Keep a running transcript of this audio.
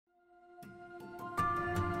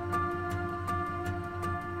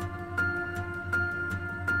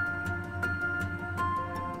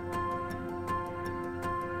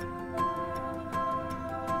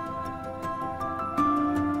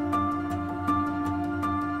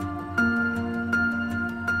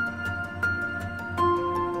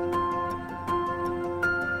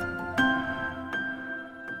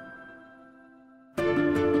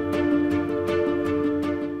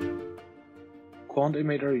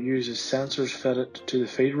quantimeter uses sensors fitted to the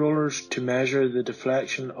feed rollers to measure the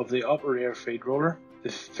deflection of the upper rear feed roller, the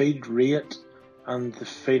feed rate and the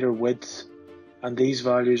feeder width, and these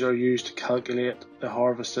values are used to calculate the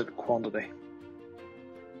harvested quantity.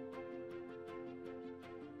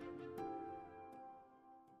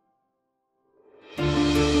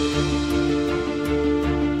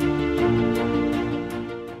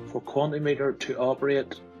 For quantimeter to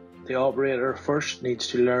operate, the operator first needs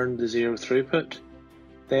to learn the zero throughput,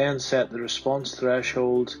 then set the response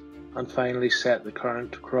threshold, and finally set the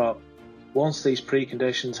current crop. Once these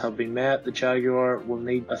preconditions have been met, the Jaguar will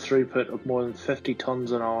need a throughput of more than 50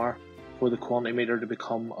 tons an hour for the quantimeter to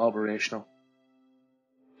become operational.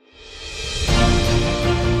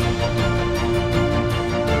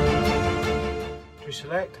 To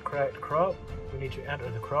select the correct crop, we need to enter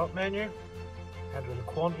the crop menu, enter the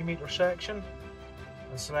quantimeter section,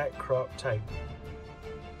 and select crop type.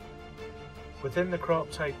 Within the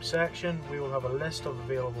crop type section, we will have a list of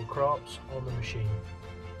available crops on the machine.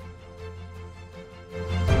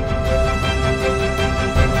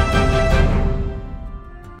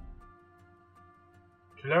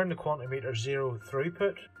 To learn the quantimeter zero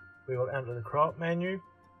throughput, we will enter the crop menu,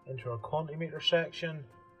 into our quantimeter section,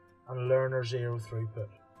 and learn our zero throughput.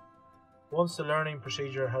 Once the learning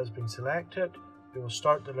procedure has been selected, we will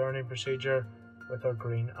start the learning procedure with our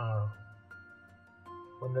green arrow.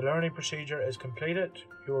 When the learning procedure is completed,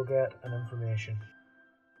 you will get an information.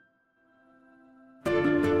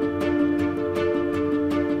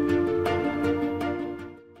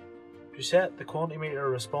 To set the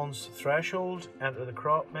quantimeter response threshold, enter the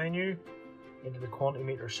crop menu, into the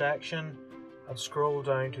quantimeter section, and scroll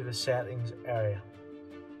down to the settings area.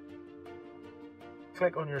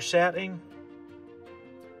 Click on your setting.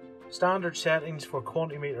 Standard settings for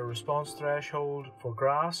quantimeter response threshold for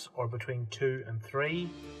grass are between 2 and 3,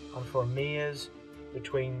 and for maize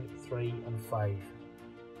between 3 and 5.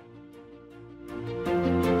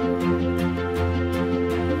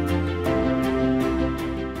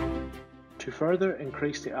 To further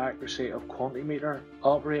increase the accuracy of quantimeter,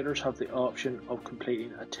 operators have the option of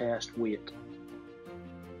completing a test weight.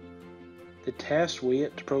 The test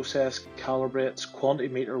weight process calibrates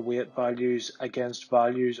quantimeter weight values against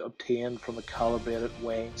values obtained from a calibrated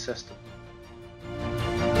weighing system.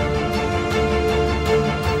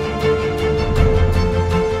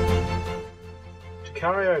 To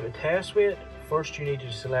carry out a test weight, first you need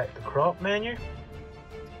to select the crop menu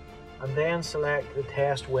and then select the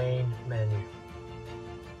test weighing menu.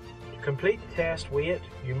 To complete the test weight,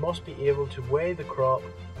 you must be able to weigh the crop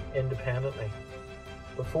independently.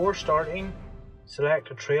 Before starting,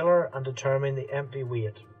 select a trailer and determine the empty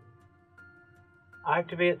weight.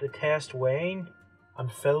 Activate the test weighing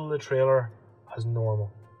and fill the trailer as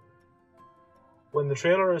normal. When the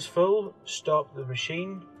trailer is full, stop the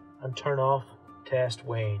machine and turn off test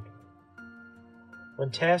weighing.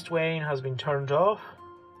 When test weighing has been turned off,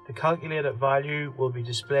 the calculated value will be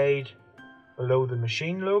displayed below the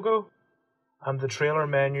machine logo and the trailer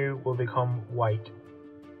menu will become white.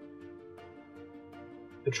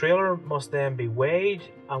 The trailer must then be weighed,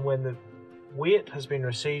 and when the weight has been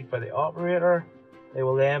received by the operator, they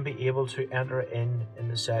will then be able to enter it in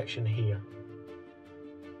the section here.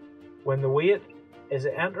 When the weight is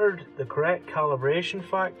entered, the correct calibration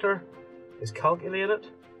factor is calculated,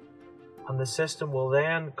 and the system will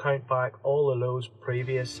then count back all the loads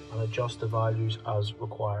previous and adjust the values as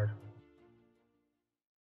required.